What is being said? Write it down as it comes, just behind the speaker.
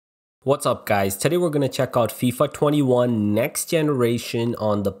What's up guys, today we're going to check out FIFA 21 next generation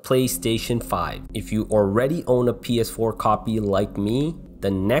on the PlayStation 5. If you already own a PS4 copy like me, the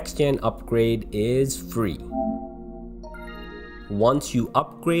next gen upgrade is free. Once you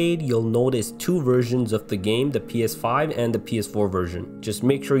upgrade, you'll notice two versions of the game, the PS5 and the PS4 version. Just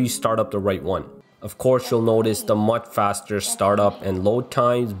make sure you start up the right one. Of course, you'll notice the much faster startup and load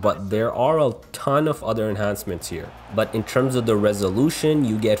times, but there are a ton of other enhancements here. But in terms of the resolution,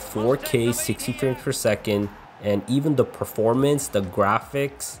 you get 4K 60 frames per second, and even the performance, the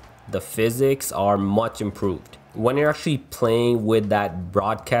graphics, the physics are much improved. When you're actually playing with that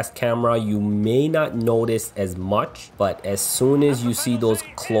broadcast camera, you may not notice as much, but as soon as you see those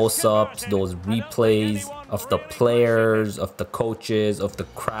close-ups, those replays of the players, of the coaches, of the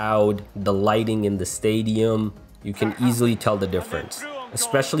crowd, the lighting in the stadium, you can easily tell the difference.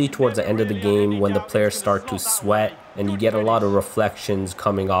 Especially towards the end of the game when the players start to sweat and you get a lot of reflections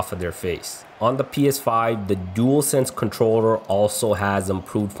coming off of their face. On the PS5, the DualSense controller also has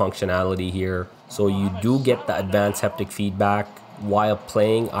improved functionality here. So you do get the advanced haptic feedback. While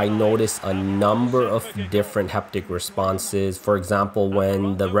playing, I noticed a number of different haptic responses. For example,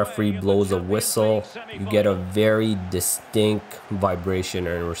 when the referee blows a whistle, you get a very distinct vibration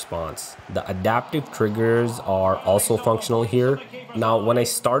in response. The adaptive triggers are also functional here. Now, when I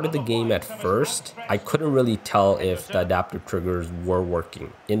started the game at first, I couldn't really tell if the adaptive triggers were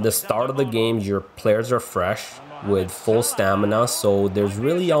working. In the start of the game, your players are fresh with full stamina, so there's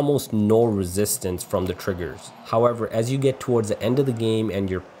really almost no resistance from the triggers. However, as you get towards the end of the game and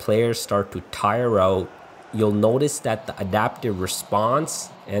your players start to tire out, you'll notice that the adaptive response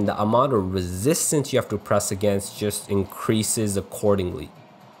and the amount of resistance you have to press against just increases accordingly.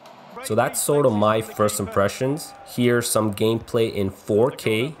 So that's sort of my first impressions. Here's some gameplay in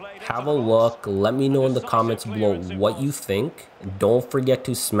 4K. Have a look. Let me know in the comments below what you think. Don't forget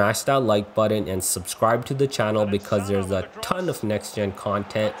to smash that like button and subscribe to the channel because there's a ton of next gen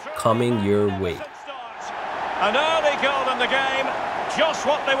content coming your way. An early goal in the game, just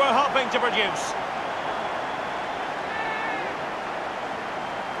what they were hoping to produce.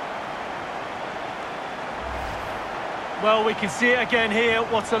 Well, we can see it again here.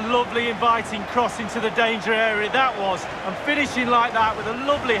 What a lovely inviting cross into the danger area that was. And finishing like that with a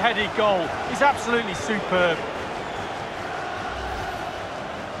lovely headed goal is absolutely superb.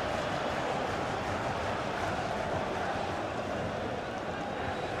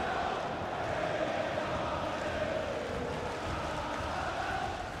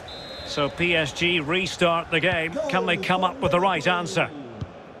 So PSG restart the game. Can they come up with the right answer?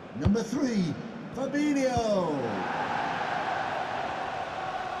 Number 3, Fabinho.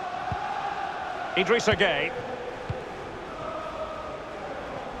 Idrissa Gueye.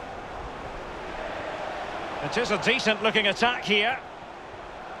 It is a decent looking attack here.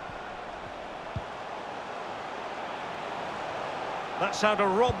 That's how to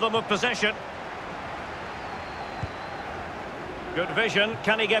rob them of possession. Good vision.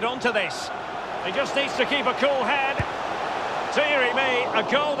 Can he get onto this? He just needs to keep a cool head. Dearie me, a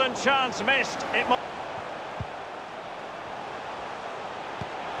golden chance missed.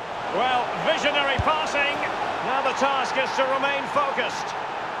 Well, visionary passing. Now the task is to remain focused.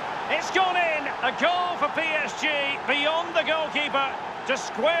 It's gone in. A goal for PSG beyond the goalkeeper to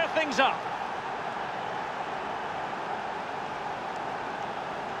square things up.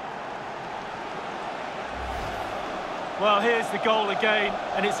 Well, here's the goal again,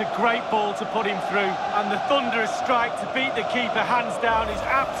 and it's a great ball to put him through. And the thunderous strike to beat the keeper hands down is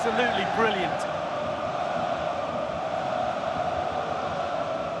absolutely brilliant.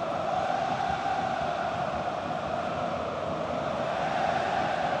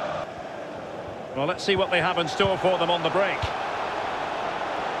 Well, let's see what they have in store for them on the break.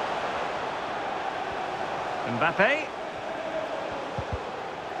 Mbappe.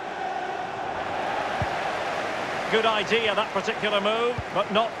 Good idea, that particular move,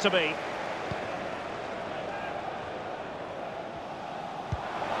 but not to be.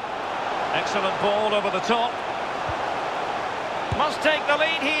 Excellent ball over the top. Must take the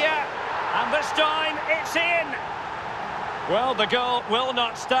lead here. And this time, it's in. Well, the goal will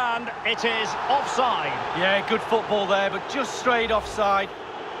not stand. It is offside. Yeah, good football there, but just straight offside.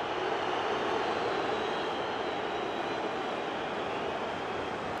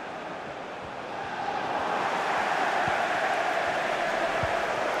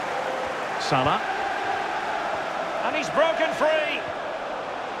 Salah. And he's broken free.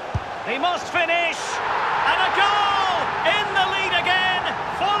 He must finish. And a goal! In the lead again.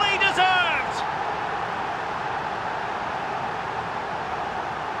 Fully deserved.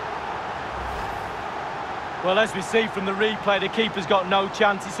 Well, as we see from the replay, the keeper's got no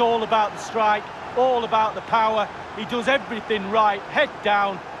chance. It's all about the strike, all about the power. He does everything right, head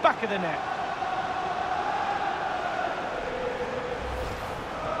down, back of the net.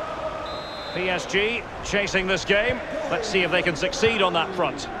 PSG chasing this game. Let's see if they can succeed on that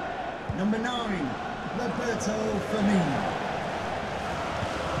front. Number 9, Roberto Firmino.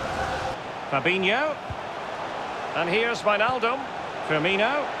 Fabinho. And here's Wijnaldum.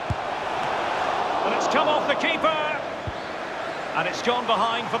 Firmino. And it's come off the keeper. And it's gone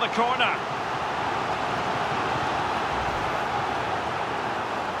behind for the corner.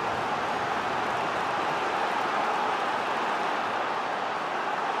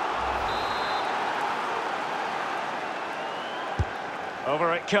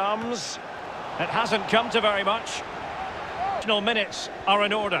 Over it comes. It hasn't come to very much. Additional minutes are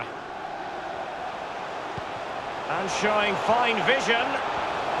in order. And showing fine vision.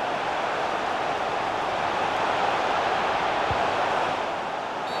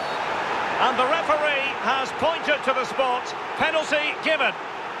 And the referee has pointed to the spot. Penalty given.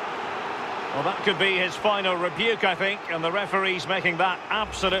 Well, that could be his final rebuke, I think, and the referee's making that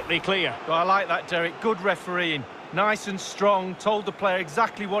absolutely clear. Well, I like that, Derek. Good refereeing. Nice and strong, told the player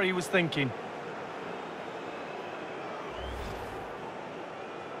exactly what he was thinking.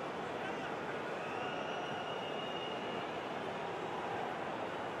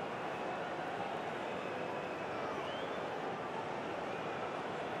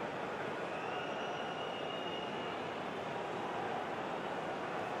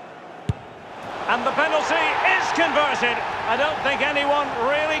 And the penalty is converted. I don't think anyone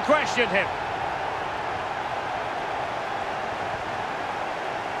really questioned him.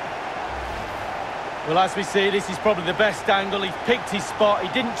 Well, as we see, this is probably the best angle. He's picked his spot,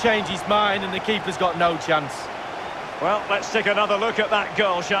 he didn't change his mind, and the keeper's got no chance. Well, let's take another look at that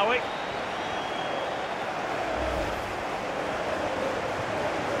goal, shall we?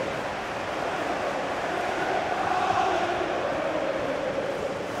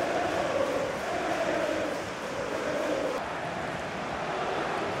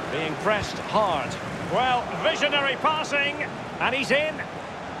 Being pressed hard. Well, visionary passing, and he's in.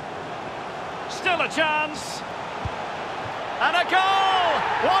 Still a chance. And a goal!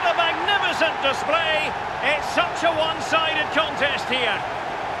 What a magnificent display. It's such a one-sided contest here.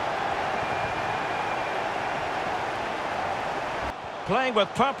 Playing with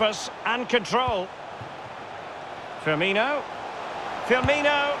purpose and control. Firmino.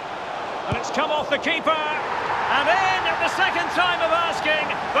 Firmino. And it's come off the keeper. And in at the second time of asking,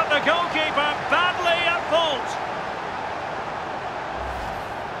 but the goalkeeper badly at fault.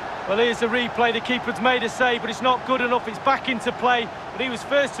 Well, here's the replay. The keeper's made a save, but it's not good enough. It's back into play, but he was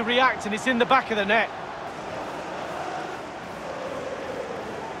first to react, and it's in the back of the net.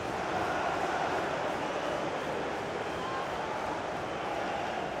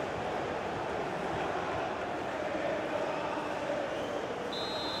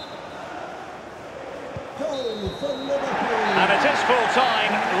 Goal for Liverpool. And it is full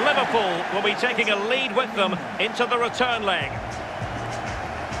time. Liverpool will be taking a lead with them into the return leg.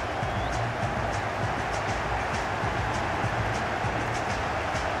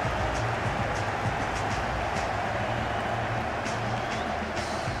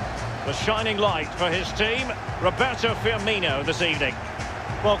 The shining light for his team, Roberto Firmino this evening.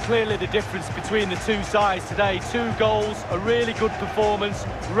 Well, clearly the difference between the two sides today. 2 goals, a really good performance,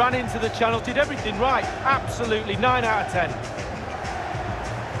 ran into the channel, did everything right. Absolutely, 9 out of 10.